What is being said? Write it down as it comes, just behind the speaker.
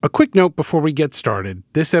A quick note before we get started.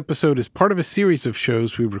 This episode is part of a series of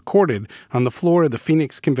shows we recorded on the floor of the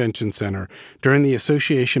Phoenix Convention Center during the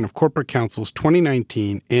Association of Corporate Counsel's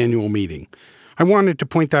 2019 annual meeting. I wanted to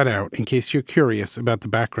point that out in case you're curious about the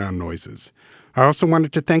background noises. I also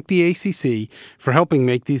wanted to thank the ACC for helping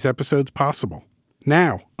make these episodes possible.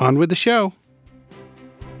 Now, on with the show.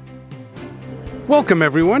 Welcome,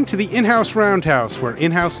 everyone, to the In-House Roundhouse, where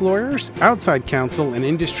in-house lawyers, outside counsel, and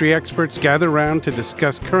industry experts gather around to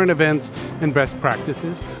discuss current events and best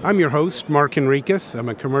practices. I'm your host, Mark Enriquez. I'm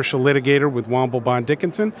a commercial litigator with Womble Bond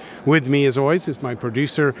Dickinson. With me, as always, is my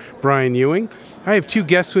producer, Brian Ewing. I have two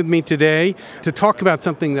guests with me today to talk about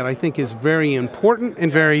something that I think is very important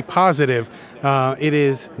and very positive. It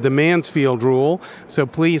is the Mansfield Rule. So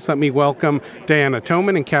please let me welcome Diana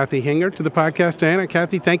Toman and Kathy Hinger to the podcast. Diana,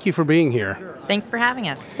 Kathy, thank you for being here. Thanks for having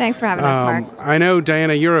us. Thanks for having us, Mark. I know,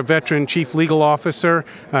 Diana, you're a veteran chief legal officer.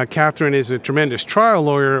 Catherine is a tremendous trial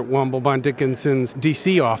lawyer at Womble Bond Dickinson's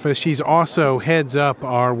D.C. office. She's also heads up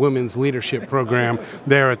our women's leadership program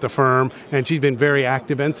there at the firm, and she's been very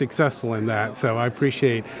active and successful in that. So I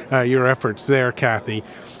appreciate your efforts there, Kathy.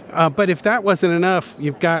 But if that wasn't enough,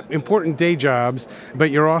 you've got important day jobs, but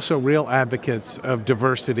you're also real advocates of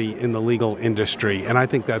diversity in the legal industry. And I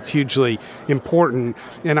think that's hugely important.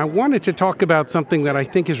 And I wanted to talk about something that I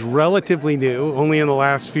think is relatively new, only in the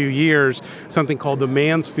last few years, something called the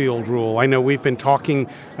Mansfield Rule. I know we've been talking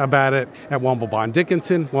about it at Womble Bond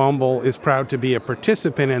Dickinson. Womble is proud to be a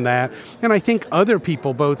participant in that. And I think other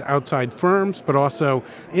people, both outside firms, but also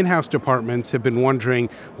in-house departments, have been wondering,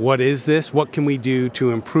 what is this? What can we do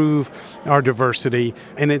to improve our diversity?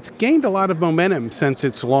 And it's gained a lot of momentum since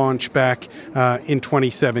its launch back in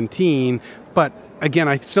 2017. But again,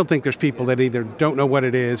 I still think there's people that either don't know what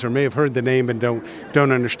it is or may have heard the name and don't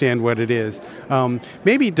understand what it is.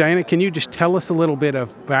 Maybe, Diana, can you just tell us a little bit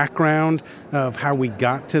of background of how we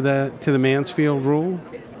got to the Mansfield Rule?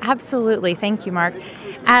 Absolutely. Thank you, Mark.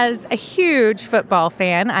 As a huge football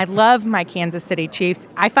fan, I love my Kansas City Chiefs.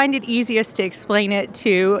 I find it easiest to explain it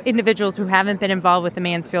to individuals who haven't been involved with the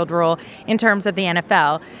Mansfield Rule in terms of the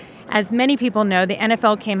NFL. As many people know, the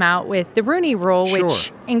NFL came out with the Rooney Rule, Sure.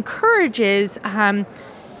 which encourages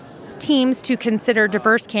teams to consider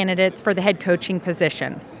diverse candidates for the head coaching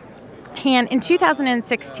position. And in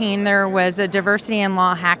 2016, there was a diversity in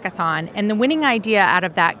law hackathon, and the winning idea out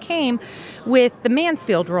of that came with the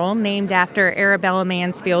Mansfield Rule, named after Arabella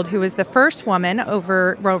Mansfield, who was the first woman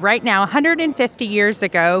right now, 150 years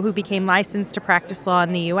ago, who became licensed to practice law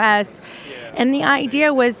in the U.S. And the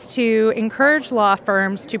idea was to encourage law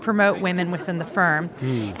firms to promote women within the firm.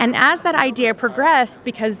 And as that idea progressed,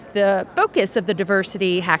 because the focus of the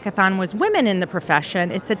diversity hackathon was women in the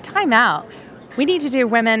profession, it's a timeout. We need to do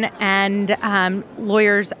women and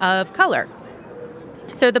lawyers of color.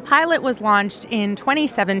 So the pilot was launched in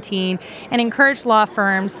 2017 and encouraged law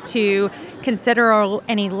firms to consider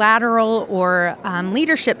any lateral or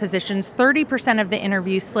leadership positions. 30% of the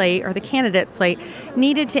interview slate or the candidate slate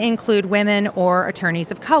needed to include women or attorneys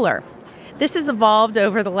of color. This has evolved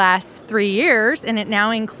over the last 3 years, and it now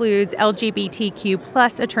includes LGBTQ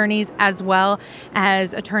plus attorneys as well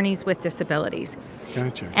as attorneys with disabilities.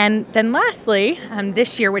 Gotcha. And then lastly,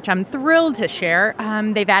 this year, which I'm thrilled to share,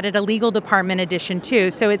 they've added a legal department addition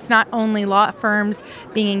too. So it's not only law firms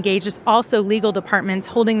being engaged, it's also legal departments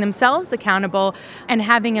holding themselves accountable and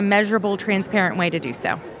having a measurable, transparent way to do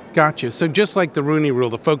so. Gotcha. So just like the Rooney Rule,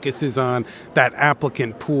 the focus is on that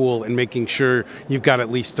applicant pool and making sure you've got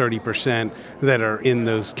at least 30% that are in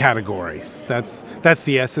those categories. That's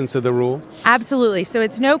the essence of the rule? Absolutely. So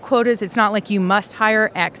it's no quotas. It's not like you must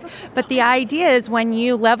hire X. But the idea is when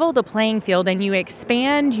you level the playing field and you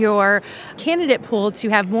expand your candidate pool to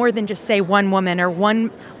have more than just, say, one woman or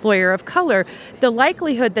one lawyer of color, the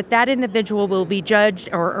likelihood that that individual will be judged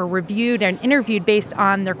or reviewed and interviewed based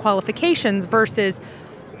on their qualifications versus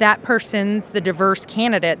that person's the diverse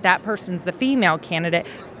candidate, that person's the female candidate,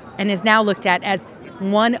 and is now looked at as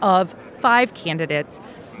one of 5 candidates,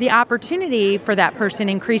 the opportunity for that person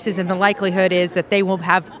increases, and the likelihood is that they will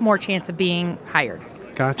have more chance of being hired.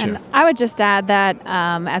 Gotcha. And I would just add that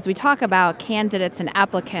as we talk about candidates and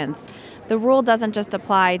applicants, the rule doesn't just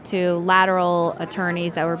apply to lateral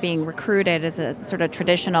attorneys that were being recruited as a sort of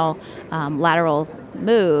traditional lateral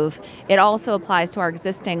move. It also applies to our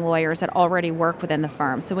existing lawyers that already work within the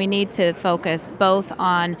firm. So we need to focus both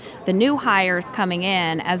on the new hires coming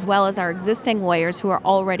in as well as our existing lawyers who are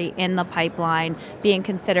already in the pipeline being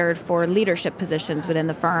considered for leadership positions within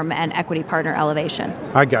the firm and equity partner elevation.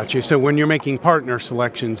 I got you. So when you're making partner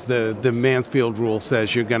selections, the Mansfield Rule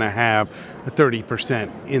says you're going to have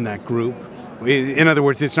 30% in that group. In other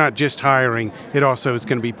words, it's not just hiring, it also is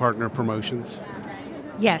going to be partner promotions.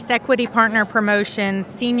 Yes, equity partner promotions,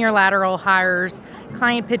 senior lateral hires,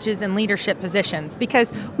 client pitches, and leadership positions,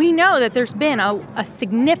 because we know that there's been a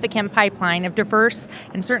significant pipeline of diverse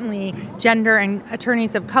and certainly gender and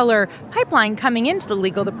attorneys of color pipeline coming into the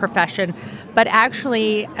legal profession, but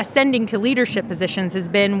actually ascending to leadership positions has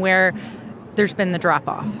been where there's been the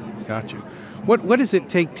drop-off. Gotcha. What does it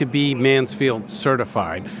take to be Mansfield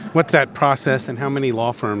certified? What's that process, and how many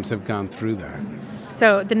law firms have gone through that?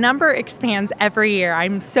 So the number expands every year.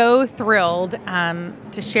 I'm so thrilled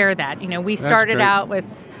to share that. We started out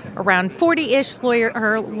with around 40-ish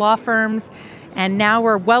law firms, and now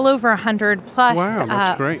we're well over 100 plus. Wow,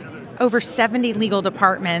 that's great. Over 70 legal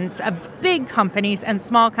departments of big companies and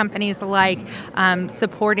small companies alike,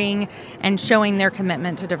 supporting and showing their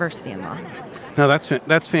commitment to diversity in law. No,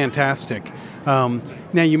 that's fantastic.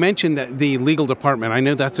 Now, you mentioned that the legal department. I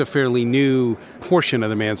know that's a fairly new portion of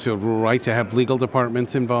the Mansfield Rule, right, to have legal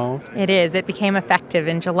departments involved? It is. It became effective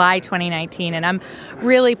in July 2019, and I'm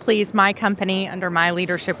really pleased. My company, under my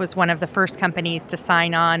leadership, was one of the first companies to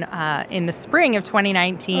sign on in the spring of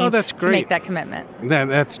 2019 Oh, that's great. to make that commitment.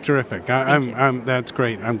 That's terrific. That's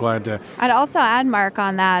great. I'm glad to. I'd also add, Mark,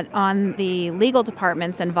 on that, on the legal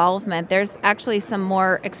department's involvement, there's actually some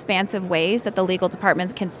more expansive ways that the legal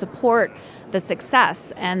departments can support the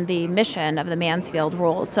success and the mission of the Mansfield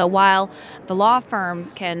Rule. So while the law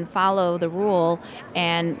firms can follow the rule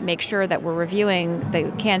and make sure that we're reviewing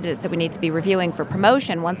the candidates that we need to be reviewing for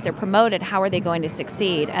promotion, once they're promoted, how are they going to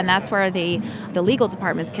succeed? And that's where the legal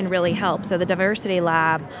departments can really help. So the Diversity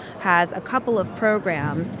Lab has a couple of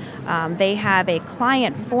programs. They have a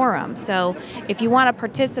client forum. So if you want to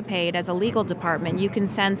participate as a legal department, you can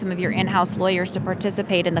send some of your in-house lawyers to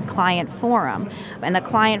participate in the client forum. And the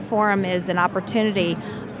client forum is an opportunity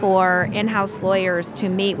for in-house lawyers to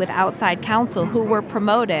meet with outside counsel who were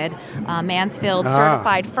promoted, Mansfield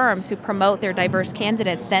certified firms who promote their diverse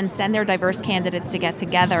candidates, then send their diverse candidates to get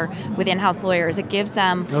together with in-house lawyers. It gives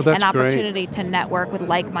them an opportunity to network with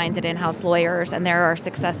like-minded in-house lawyers, and there are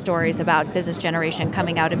success stories about business generation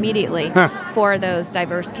coming out immediately for those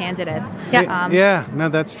diverse candidates. No,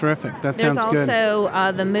 that's terrific. That sounds good. There's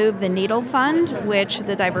also the Move the Needle Fund, which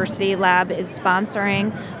the Diversity Lab is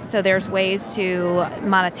sponsoring. So there's ways to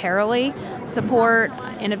monetarily support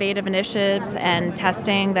innovative initiatives and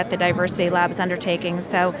testing that the Diversity Lab is undertaking.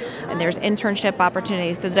 So there's internship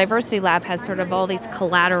opportunities. So the Diversity Lab has sort of all these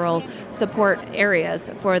collateral support areas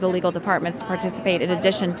for the legal departments to participate in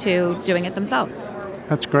addition to doing it themselves.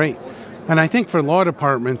 That's great. And I think for law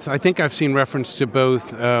departments, I think I've seen reference to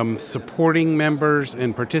both supporting members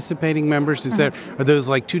and participating members. Are those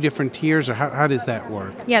like two different tiers, or how does that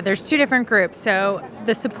work? Yeah, there's two different groups. So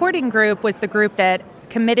the supporting group was the group that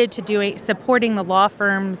committed to supporting the law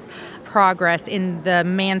firm's progress in the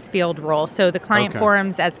Mansfield role. So the client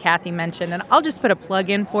forums, as Kathy mentioned, and I'll just put a plug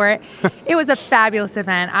in for it. It was a fabulous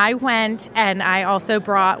event. I went, and I also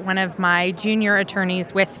brought one of my junior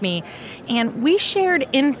attorneys with me, and we shared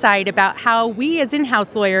insight about how we as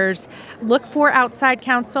in-house lawyers look for outside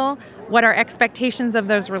counsel, what our expectations of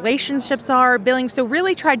those relationships are, billing. So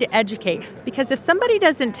really tried to educate, because if somebody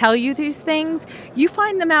doesn't tell you these things, you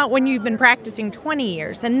find them out when you've been practicing 20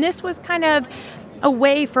 years. And this was kind of a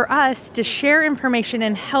way for us to share information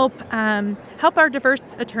and help our diverse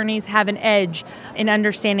attorneys have an edge in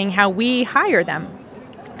understanding how we hire them.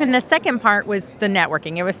 And the second part was the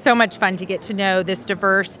networking. It was so much fun to get to know this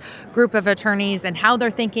diverse group of attorneys and how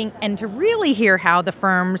they're thinking, and to really hear how the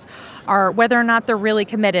firms are, whether or not they're really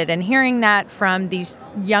committed. And hearing that from these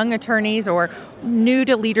young attorneys or new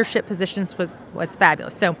to leadership positions was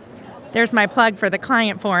fabulous. So there's my plug for the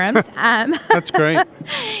client forums. That's great.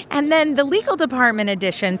 And then the legal department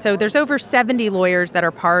edition. So there's over 70 lawyers that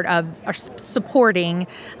are supporting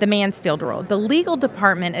the Mansfield Rule. The legal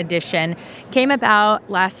department edition came about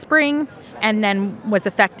last spring and then was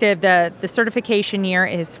effective. The certification year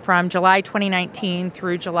is from July 2019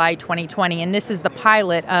 through July 2020. And this is the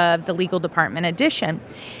pilot of the legal department edition.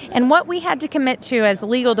 And what we had to commit to as a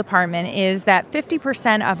legal department is that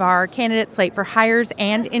 50% of our candidate slate for hires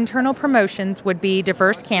and internal promotions would be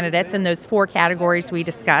diverse candidates in those four categories we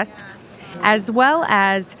discussed, as well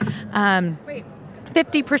as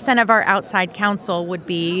 50% of our outside counsel would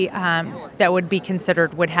be that would be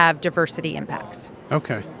considered would have diversity impacts.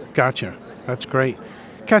 Okay, gotcha. That's great.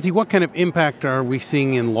 Kathy, what kind of impact are we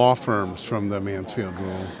seeing in law firms from the Mansfield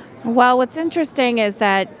Rule? Well, what's interesting is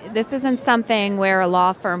that this isn't something where a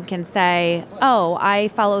law firm can say, oh, I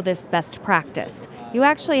follow this best practice. You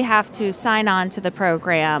actually have to sign on to the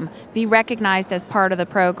program, be recognized as part of the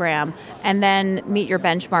program, and then meet your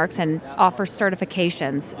benchmarks and offer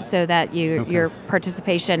certifications so that your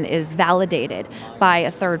participation is validated by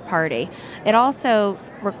a third party. It also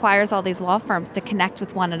requires all these law firms to connect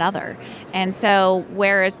with one another. And so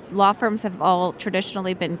whereas law firms have all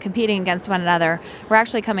traditionally been competing against one another, we're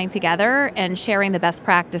actually coming together and sharing the best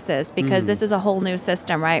practices, because this is a whole new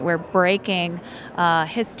system, right? We're breaking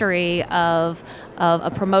history of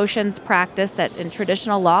a promotions practice that in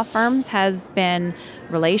traditional law firms has been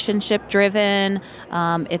relationship driven.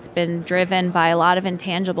 It's been driven by a lot of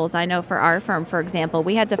intangibles. I know for our firm, for example,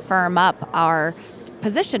 we had to firm up our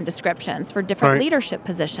position descriptions for different leadership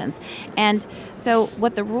positions. And so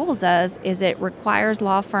what the rule does is it requires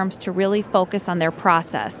law firms to really focus on their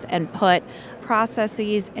process and put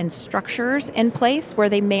processes and structures in place where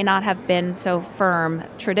they may not have been so firm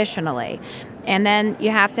traditionally. And then you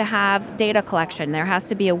have to have data collection. There has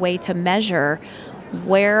to be a way to measure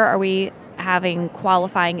where are we having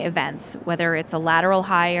qualifying events, whether it's a lateral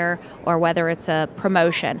hire or whether it's a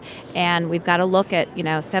promotion. And we've got to look at,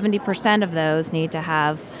 70% of those need to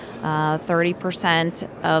have 30%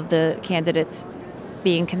 of the candidates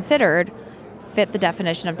being considered fit the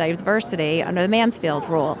definition of diversity under the Mansfield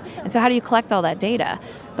rule. And so how do you collect all that data?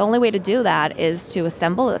 The only way to do that is to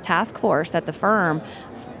assemble a task force at the firm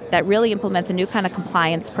that really implements a new kind of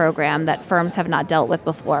compliance program that firms have not dealt with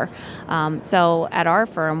before. So at our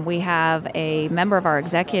firm, we have a member of our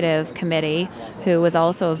executive committee who is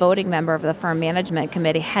also a voting member of the firm management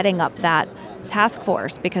committee heading up that task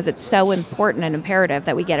force, because it's so important and imperative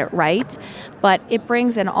that we get it right. But it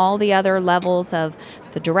brings in all the other levels of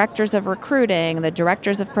the directors of recruiting, the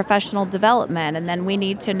directors of professional development, and then we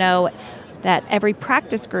need to know that every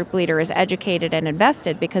practice group leader is educated and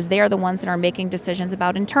invested, because they are the ones that are making decisions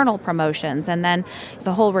about internal promotions. And then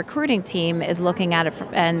the whole recruiting team is looking at it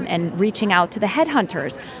and reaching out to the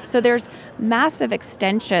headhunters. So there's massive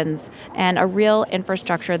extensions and a real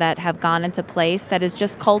infrastructure that have gone into place that is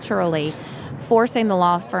just culturally forcing the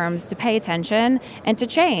law firms to pay attention and to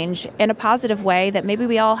change in a positive way that maybe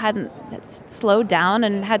we all hadn't slowed down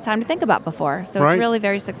and had time to think about before. So it's really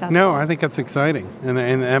very successful. No, I think that's exciting, and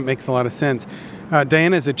that makes a lot of sense.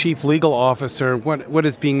 Diana, as a chief legal officer, what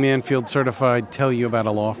does being Mansfield certified tell you about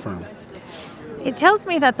a law firm? It tells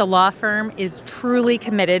me that the law firm is truly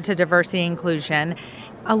committed to diversity and inclusion.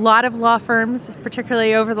 A lot of law firms,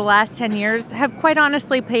 particularly over the last 10 years, have quite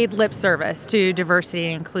honestly paid lip service to diversity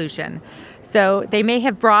and inclusion. So they may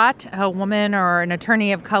have brought a woman or an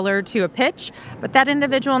attorney of color to a pitch, but that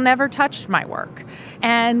individual never touched my work.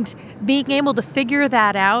 And being able to figure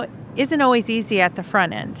that out isn't always easy at the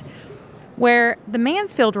front end. Where the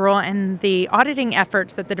Mansfield rule and the auditing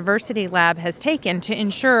efforts that the Diversity Lab has taken to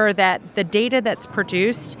ensure that the data that's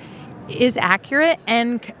produced is accurate.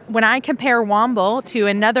 And when I compare Womble to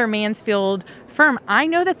another Mansfield firm, I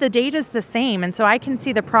know that the data is the same. And so I can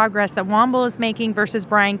see the progress that Womble is making versus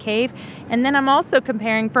Bryan Cave. And then I'm also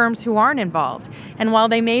comparing firms who aren't involved. And while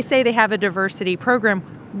they may say they have a diversity program,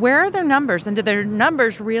 where are their numbers, and do their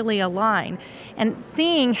numbers really align? And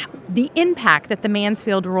seeing the impact that the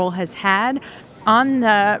Mansfield rule has had on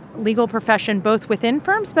the legal profession, both within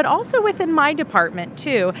firms, but also within my department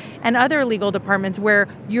too, and other legal departments, where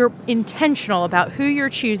you're intentional about who you're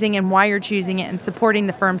choosing and why you're choosing it, and supporting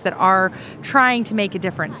the firms that are trying to make a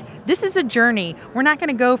difference. This is a journey. We're not going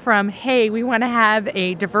to go from, hey, we want to have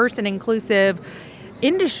a diverse and inclusive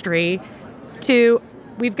industry, to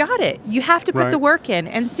we've got it. You have to put the work in,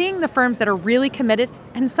 and seeing the firms that are really committed,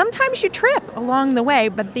 and sometimes you trip along the way,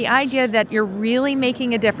 but the idea that you're really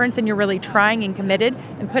making a difference and you're really trying and committed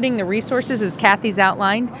and putting the resources, as Kathy's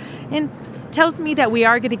outlined, and tells me that we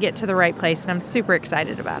are going to get to the right place, and I'm super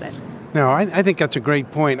excited about it. No, I think that's a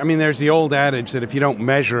great point. I mean, there's the old adage that if you don't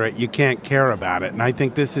measure it, you can't care about it. And I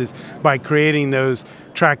think this is by creating those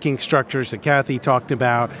tracking structures that Kathy talked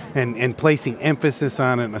about and placing emphasis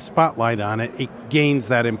on it and a spotlight on it, it gains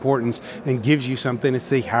that importance and gives you something to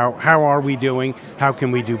see how are we doing, how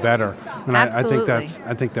can we do better. And I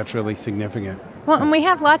think that's really significant. Well, and we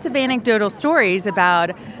have lots of anecdotal stories about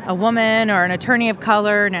a woman or an attorney of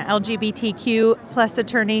color, an LGBTQ plus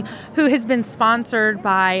attorney who has been sponsored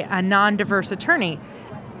by a non-diverse attorney.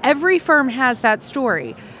 Every firm has that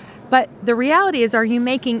story. But the reality is, are you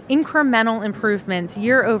making incremental improvements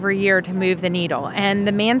year over year to move the needle? And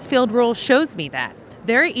the Mansfield rule shows me that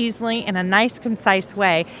very easily in a nice, concise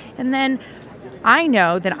way. And then I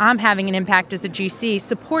know that I'm having an impact as a GC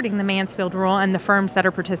supporting the Mansfield rule and the firms that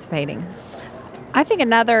are participating. I think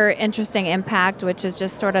another interesting impact, which is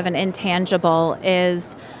just sort of an intangible,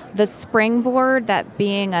 is the springboard that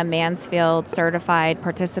being a Mansfield certified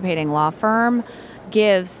participating law firm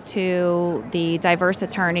gives to the diverse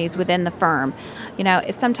attorneys within the firm.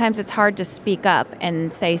 Sometimes it's hard to speak up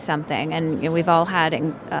and say something, and we've all had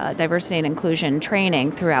diversity and inclusion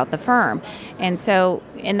training throughout the firm. And so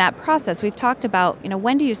in that process, we've talked about,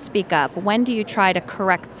 when do you speak up? When do you try to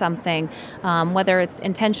correct something, whether it's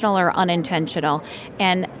intentional or unintentional?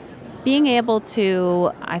 And being able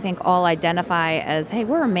to, I think, all identify as, hey,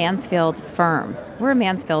 we're a Mansfield firm. We're a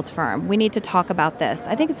Mansfield firm. We need to talk about this.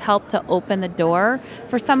 I think it's helped to open the door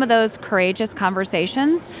for some of those courageous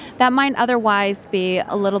conversations that might otherwise be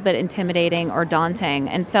a little bit intimidating or daunting.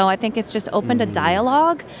 And so I think it's just opened a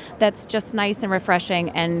dialogue that's just nice and refreshing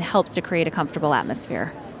and helps to create a comfortable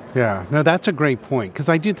atmosphere. Yeah, no, that's a great point, because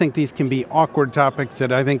I do think these can be awkward topics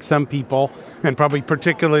that I think some people, and probably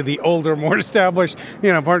particularly the older, more established,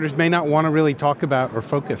 partners may not want to really talk about or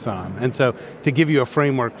focus on. And so to give you a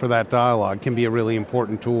framework for that dialogue can be a really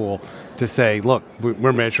important tool to say, look,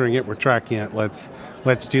 we're measuring it, we're tracking it, let's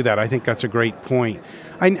do that. I think that's a great point.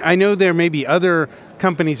 I know there may be other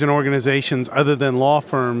companies and organizations other than law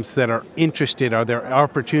firms that are interested. Are there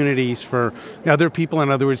opportunities for other people?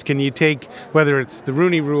 In other words, can you take, whether it's the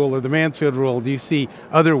Rooney Rule or the Mansfield Rule, do you see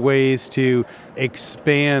other ways to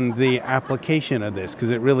expand the application of this?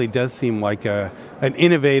 Because it really does seem like an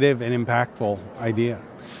innovative and impactful idea.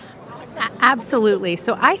 Absolutely.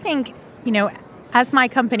 So I think, as my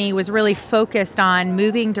company was really focused on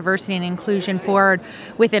moving diversity and inclusion forward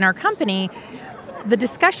within our company, the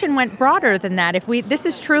discussion went broader than that. If this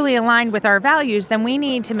is truly aligned with our values, then we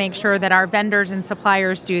need to make sure that our vendors and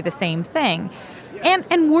suppliers do the same thing.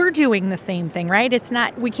 And we're doing the same thing, right?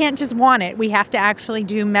 We can't just want it. We have to actually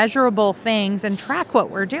do measurable things and track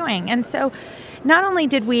what we're doing. And so not only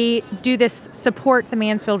did we do this, support the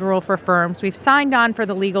Mansfield Rule for firms, we've signed on for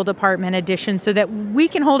the legal department edition so that we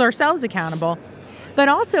can hold ourselves accountable, but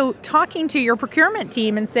also talking to your procurement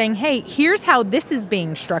team and saying, hey, here's how this is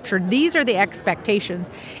being structured. These are the expectations.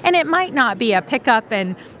 And it might not be a pickup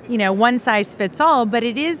and, one size fits all, but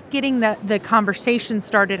it is getting the conversation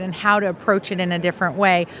started and how to approach it in a different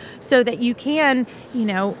way so that you can,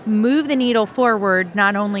 move the needle forward,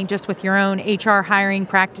 not only just with your own HR hiring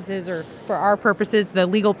practices or for our purposes, the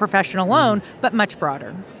legal profession alone, but much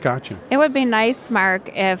broader. Gotcha. It would be nice, Mark,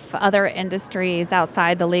 if other industries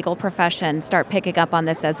outside the legal profession start picking up on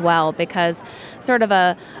this as well, because sort of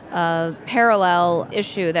a parallel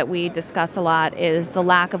issue that we discuss a lot is the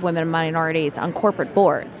lack of women and minorities on corporate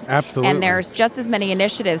boards. Absolutely. And there's just as many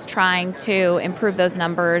initiatives trying to improve those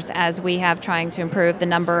numbers as we have trying to improve the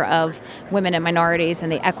number of women and minorities in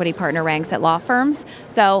the equity partner ranks at law firms.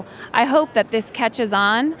 So I hope that this catches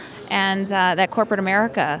on and that corporate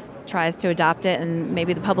America tries to adopt it, and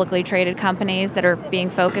maybe the publicly traded companies that are being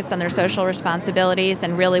focused on their social responsibilities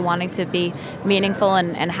and really wanting to be meaningful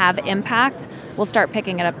and have impact will start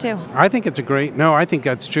picking it up too. I think I think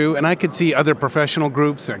that's true. And I could see other professional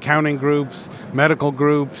groups, accounting groups, medical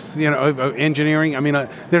groups, engineering. I mean,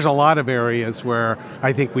 there's a lot of areas where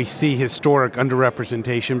I think we see historic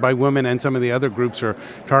underrepresentation by women, and some of the other groups are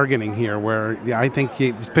targeting here, where I think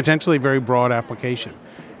it's potentially a very broad application.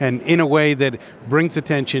 And in a way that brings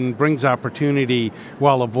attention, brings opportunity,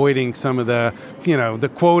 while avoiding some of the, the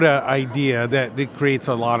quota idea that it creates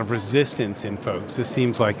a lot of resistance in folks. This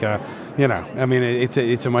seems like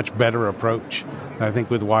it's a much better approach, I think,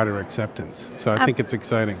 with wider acceptance. So I think it's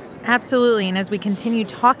exciting. Absolutely. And as we continue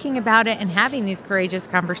talking about it and having these courageous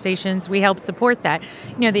conversations, we help support that.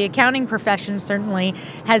 The accounting profession certainly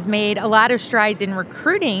has made a lot of strides in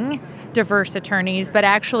recruiting diverse attorneys, but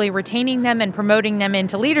actually retaining them and promoting them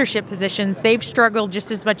into leadership positions, they've struggled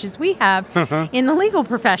just as much as we have in the legal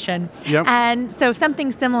profession. Yep. And so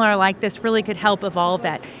something similar like this really could help evolve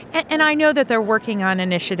that. And I know that they're working on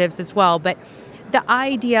initiatives as well, but the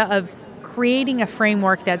idea of creating a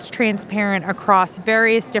framework that's transparent across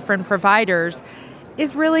various different providers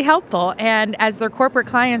is really helpful. And as their corporate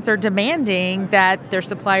clients are demanding that their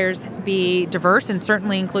suppliers be diverse and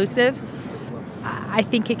certainly inclusive, I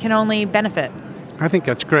think it can only benefit. I think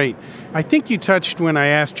that's great. I think you touched, when I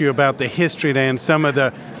asked you about the history and some of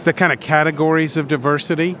the kind of categories of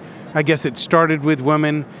diversity. I guess it started with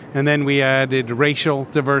women, and then we added racial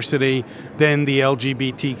diversity, then the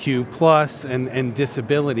LGBTQ plus and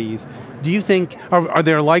disabilities. Do you think, are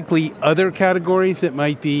there likely other categories that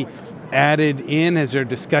might be added in? Is there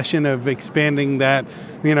discussion of expanding that,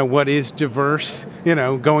 what is diverse,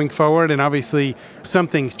 going forward? And obviously some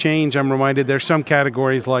things change. I'm reminded there's some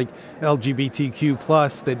categories like LGBTQ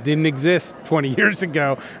plus that didn't exist 20 years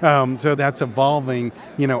ago. So that's evolving.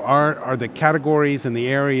 Are the categories and the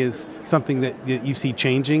areas something that you see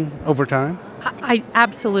changing over time? I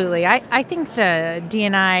absolutely. I think the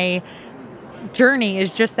D&I journey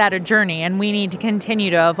is just that, a journey, and we need to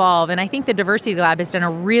continue to evolve. And I think the Diversity Lab has done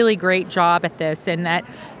a really great job at this, in that,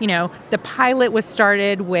 the pilot was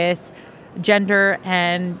started with gender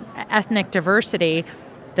and ethnic diversity.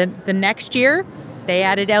 The next year, they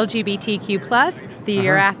added LGBTQ plus, the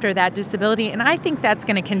year after that, disability. And I think that's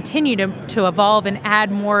going to continue to evolve and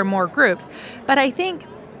add more and more groups. But I think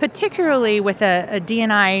particularly with a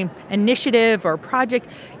D&I initiative or project,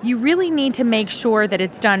 you really need to make sure that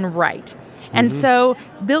it's done right. And so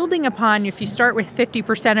building upon, if you start with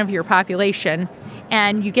 50% of your population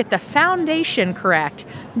and you get the foundation correct,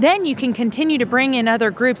 then you can continue to bring in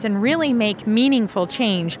other groups and really make meaningful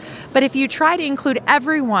change. But if you try to include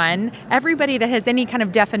everybody that has any kind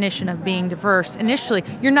of definition of being diverse initially,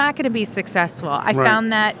 you're not going to be successful. I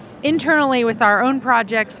found that internally with our own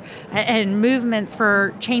projects and movements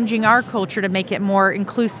for changing our culture to make it more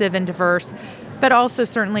inclusive and diverse, but also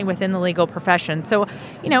certainly within the legal profession. So,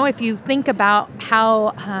 if you think about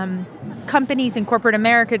how companies in corporate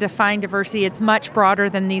America define diversity, it's much broader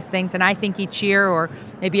than these things. And I think each year, or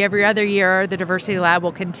maybe every other year, the Diversity Lab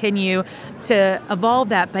will continue to evolve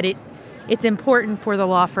that. But it's important for the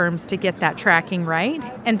law firms to get that tracking right.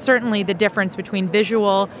 And certainly the difference between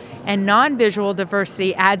visual and non-visual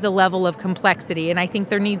diversity adds a level of complexity. And I think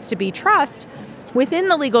there needs to be trust within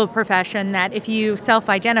the legal profession that if you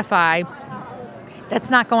self-identify, that's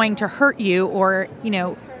not going to hurt you or,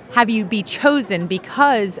 have you be chosen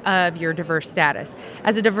because of your diverse status.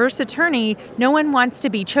 As a diverse attorney, no one wants to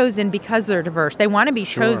be chosen because they're diverse. They want to be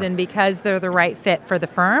chosen because they're the right fit for the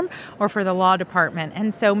firm or for the law department.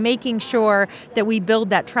 And so making sure that we build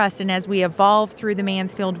that trust, and as we evolve through the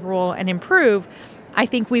Mansfield rule and improve, I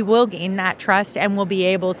think we will gain that trust and we'll be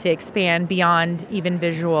able to expand beyond even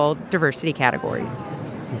visual diversity categories.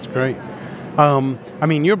 That's great.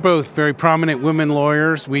 You're both very prominent women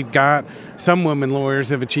lawyers. We've got some women lawyers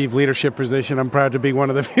have achieved leadership position. I'm proud to be one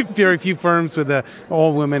of the very few firms with an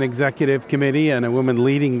all-women executive committee and a woman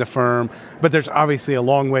leading the firm. But there's obviously a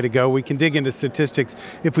long way to go. We can dig into statistics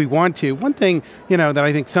if we want to. One thing, that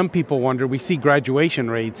I think some people wonder, we see graduation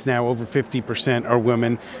rates now over 50% are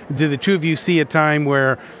women. Do the two of you see a time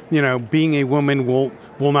where, being a woman will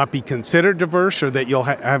not be considered diverse, or that you'll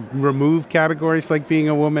have remove categories like being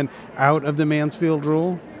a woman out of the Mansfield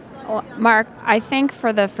rule? Well, Mark, I think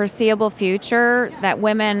for the foreseeable future that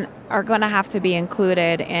women are going to have to be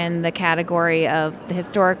included in the category of the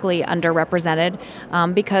historically underrepresented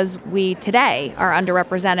because we today are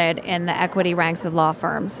underrepresented in the equity ranks of law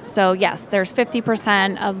firms. So yes, there's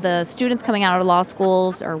 50% of the students coming out of law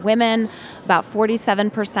schools are women. About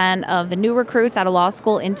 47% of the new recruits out of law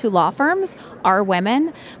school into law firms are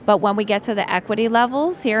women. But when we get to the equity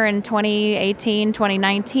levels here in 2018,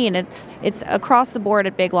 2019, it's across the board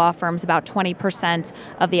at big law firms, about 20%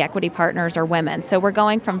 of the equity partners are women. So we're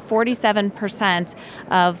going from 47%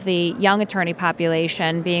 of the young attorney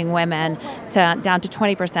population being women down to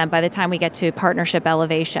 20% by the time we get to partnership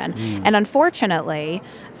elevation. And unfortunately,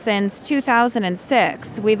 since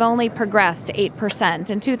 2006, we've only progressed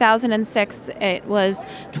 8%. In 2006, it was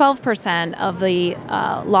 12% of the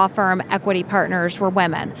law firm equity partners were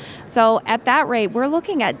women. So at that rate, we're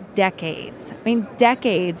looking at decades.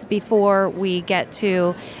 Decades before we get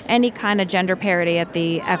to any kind of gender parity at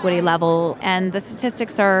the equity level. And the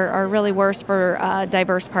statistics are really worse for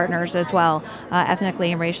diverse partners as well,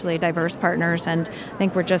 ethnically and racially diverse partners. And I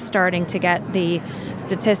think we're just starting to get the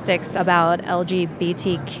statistics about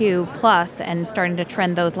LGBTQ plus and starting to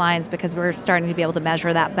trend those lines because we're starting to be able to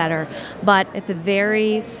measure that better. But it's a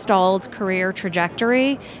very stalled career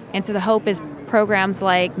trajectory. And so the hope is programs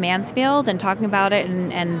like Mansfield and talking about it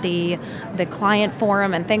and the client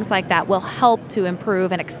forum and things like that will help to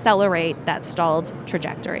improve and accelerate that stalled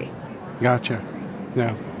trajectory. Gotcha.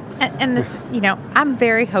 Yeah. And this, I'm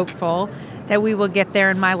very hopeful that we will get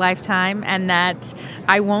there in my lifetime and that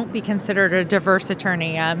I won't be considered a diverse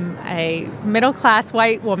attorney. I'm a middle-class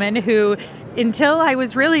white woman who, until I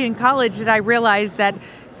was really in college, did I realize that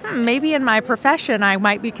maybe in my profession I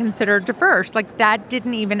might be considered diverse. Like that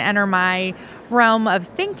didn't even enter my realm of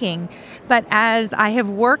thinking. But as I have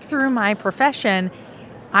worked through my profession,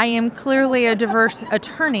 I am clearly a diverse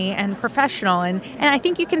attorney and professional. And I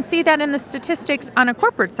think you can see that in the statistics on a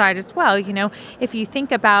corporate side as well. If you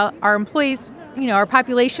think about our employees, our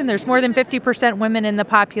population, there's more than 50% women in the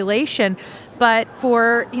population, but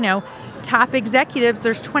for, top executives,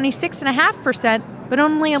 there's 26.5%, but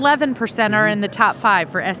only 11% are in the top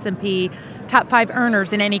 5 for S&P, top 5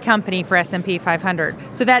 earners in any company for S&P 500.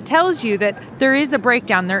 So that tells you that there is a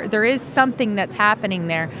breakdown, there is something that's happening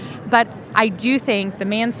there. But I do think the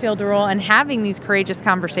Mansfield rule and having these courageous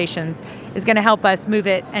conversations is going to help us move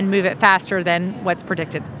it faster than what's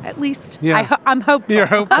predicted. At least I'm hopeful. You're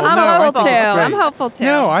hopeful. I'm hopeful too. I'm hopeful too.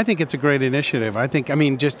 No, I think it's a great initiative.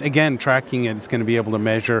 Just again, tracking it's going to be able to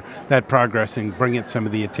measure that progress and bring it some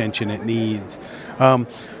of the attention it needs.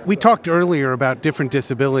 We talked earlier about different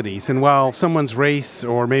disabilities, and while someone's race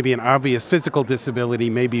or maybe an obvious physical disability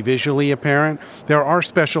may be visually apparent, there are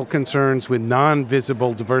special concerns with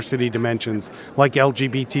non-visible diversity dimensions like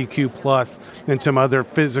LGBTQ plus and some other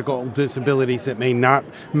physical disabilities that may not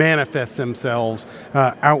manifest themselves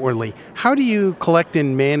outwardly. How do you collect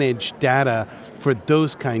and manage data for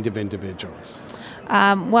those kind of individuals?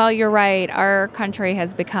 Well, you're right. Our country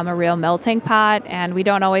has become a real melting pot, and we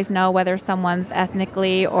don't always know whether someone's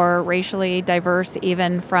ethnically or racially diverse,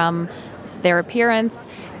 even from their appearance.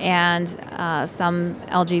 And some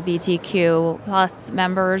LGBTQ plus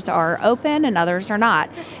members are open and others are not.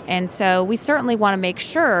 And so we certainly want to make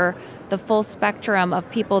sure the full spectrum of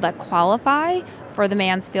people that qualify for the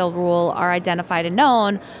Mansfield rule are identified and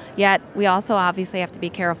known, yet we also obviously have to be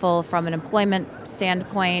careful from an employment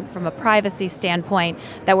standpoint, from a privacy standpoint,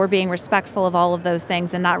 that we're being respectful of all of those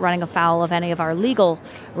things and not running afoul of any of our legal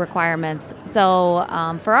requirements. So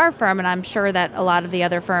for our firm, and I'm sure that a lot of the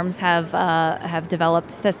other firms have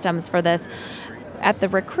developed systems for this, at the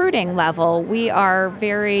recruiting level, we are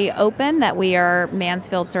very open that we are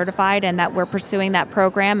Mansfield certified and that we're pursuing that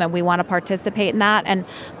program and we want to participate in that. And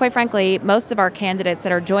quite frankly, most of our candidates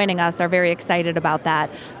that are joining us are very excited about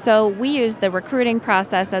that. So we use the recruiting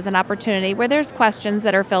process as an opportunity where there's questions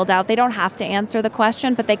that are filled out. They don't have to answer the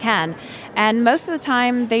question, but they can. And most of the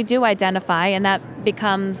time they do identify, and that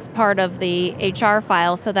becomes part of the HR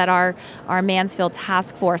file so that our Mansfield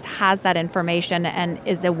task force has that information and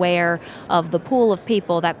is aware of the pool of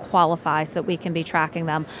people that qualify so that we can be tracking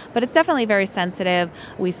them. But it's definitely very sensitive.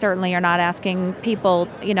 We certainly are not asking people,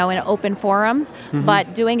 in open forums,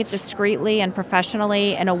 but doing it discreetly and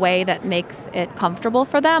professionally in a way that makes it comfortable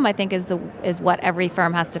for them, I think is what every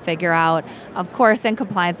firm has to figure out, of course, in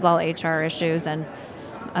compliance with all HR issues. And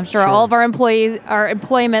I'm sure all of our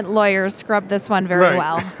employment lawyers scrub this one very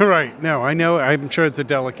well. Right. No, I know. I'm sure it's a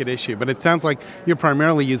delicate issue, but it sounds like you're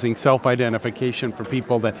primarily using self-identification for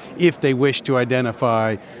people that if they wish to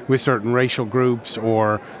identify with certain racial groups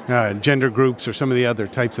or gender groups or some of the other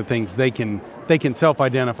types of things, they can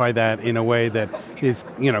self-identify that in a way that is,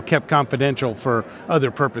 kept confidential for other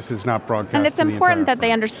purposes, not broadcast. And it's important that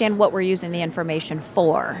they understand what we're using the information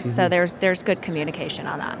for. So there's good communication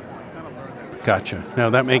on that. Gotcha.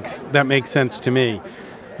 No, that makes sense to me.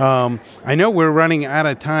 I know we're running out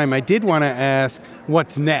of time. I did want to ask,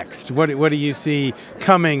 what's next? What do you see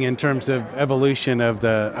coming in terms of evolution of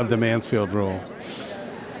the Mansfield rule?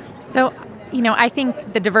 So, I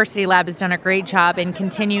think the Diversity Lab has done a great job in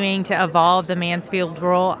continuing to evolve the Mansfield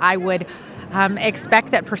rule. I would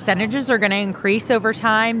expect that percentages are going to increase over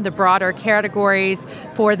time. The broader categories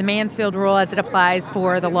for the Mansfield rule as it applies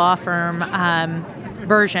for the law firm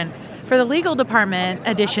version. For the legal department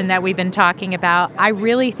edition that we've been talking about, I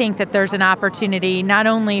really think that there's an opportunity not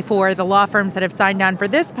only for the law firms that have signed on for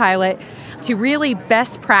this pilot to really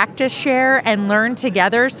best practice share and learn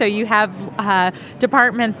together. So you have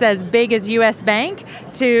departments as big as U.S. Bank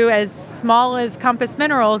to as small as Compass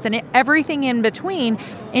Minerals and everything in between,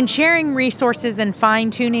 in sharing resources and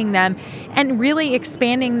fine-tuning them and really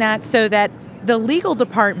expanding that so that the legal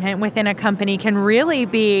department within a company can really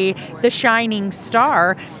be the shining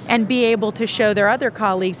star and be able to show their other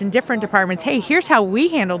colleagues in different departments, hey, here's how we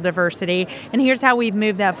handle diversity and here's how we've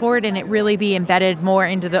moved that forward, and it really be embedded more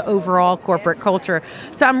into the overall corporate culture.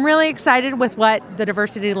 So I'm really excited with what the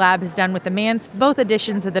Diversity Lab has done with both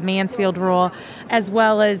editions of the Mansfield rule, as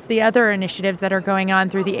well as the other initiatives that are going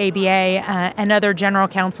on through the ABA and other general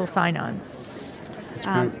counsel sign-ons.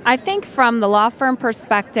 I think from the law firm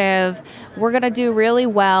perspective, we're going to do really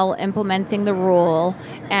well implementing the rule,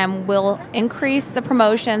 and we'll increase the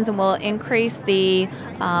promotions and we'll increase the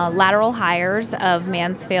lateral hires of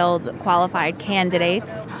Mansfield qualified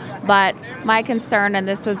candidates. But my concern, and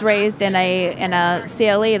this was raised in a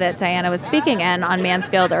CLE that Diana was speaking in on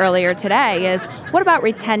Mansfield earlier today, is what about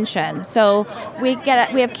retention? So we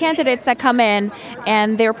have candidates that come in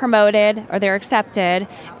and they're promoted or they're accepted,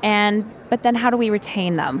 and but then how do we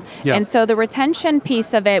retain them? Yeah. And so the retention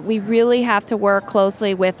piece of it, we really have to work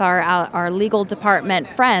closely with our legal department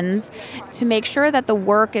friends to make sure that the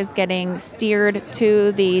work is getting steered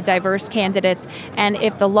to the diverse candidates. And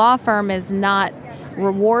if the law firm is not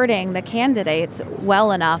rewarding the candidates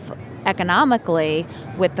well enough economically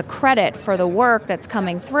with the credit for the work that's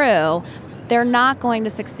coming through, they're not going to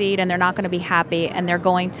succeed and they're not going to be happy and they're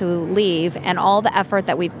going to leave. And all the effort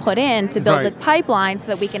that we've put in to build the pipeline so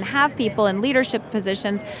that we can have people in leadership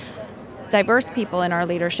positions, diverse people in our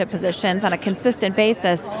leadership positions on a consistent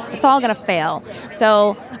basis, it's all going to fail.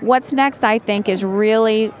 So what's next, I think, is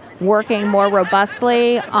really working more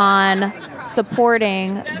robustly on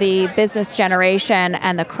supporting the business generation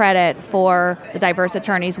and the credit for the diverse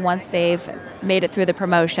attorneys once they've made it through the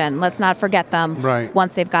promotion. Let's not forget them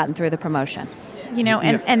once they've gotten through the promotion.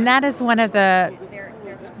 And that is one of the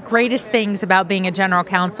greatest things about being a general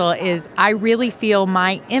counsel is I really feel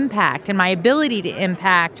my impact and my ability to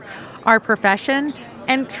impact our profession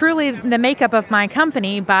and truly the makeup of my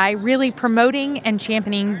company by really promoting and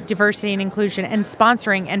championing diversity and inclusion and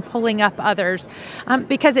sponsoring and pulling up others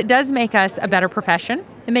because it does make us a better profession.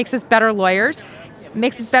 It makes us better lawyers. It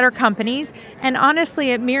makes us better companies. And honestly,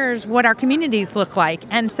 it mirrors what our communities look like.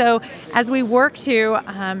 And so as we work to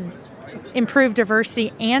improve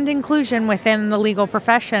diversity and inclusion within the legal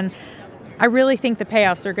profession, I really think the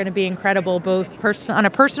payoffs are going to be incredible, both on a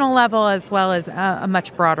personal level as well as a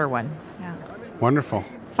much broader one. Yeah. Wonderful.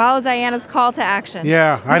 Follow Diana's call to action.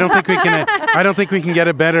 Yeah, I don't think we can. I don't think we can get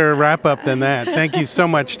a better wrap up than that. Thank you so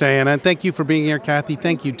much, Diana, and thank you for being here, Kathy.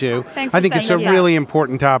 Thank you too. Thanks. I think it's a setting us up. really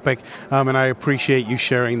important topic, and I appreciate you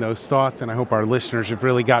sharing those thoughts. And I hope our listeners have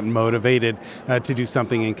really gotten motivated to do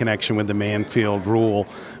something in connection with the Manfield rule.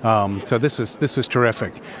 So this was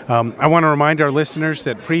terrific. I want to remind our listeners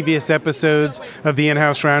that previous episodes of the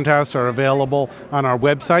In-House Roundhouse are available on our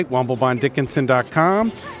website,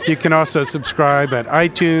 womblebondickinson.com. You can also subscribe at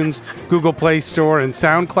iTunes, Google Play Store, and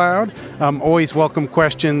SoundCloud. Always welcome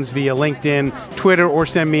questions via LinkedIn, Twitter, or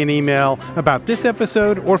send me an email about this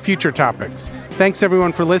episode or future topics. Thanks,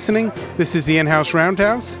 everyone, for listening. This is the In-House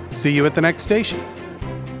Roundhouse. See you at the next station.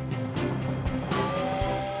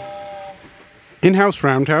 In-House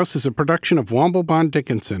Roundhouse is a production of Womble Bond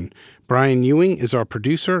Dickinson. Brian Ewing is our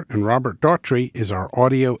producer, and Robert Daughtry is our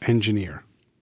audio engineer.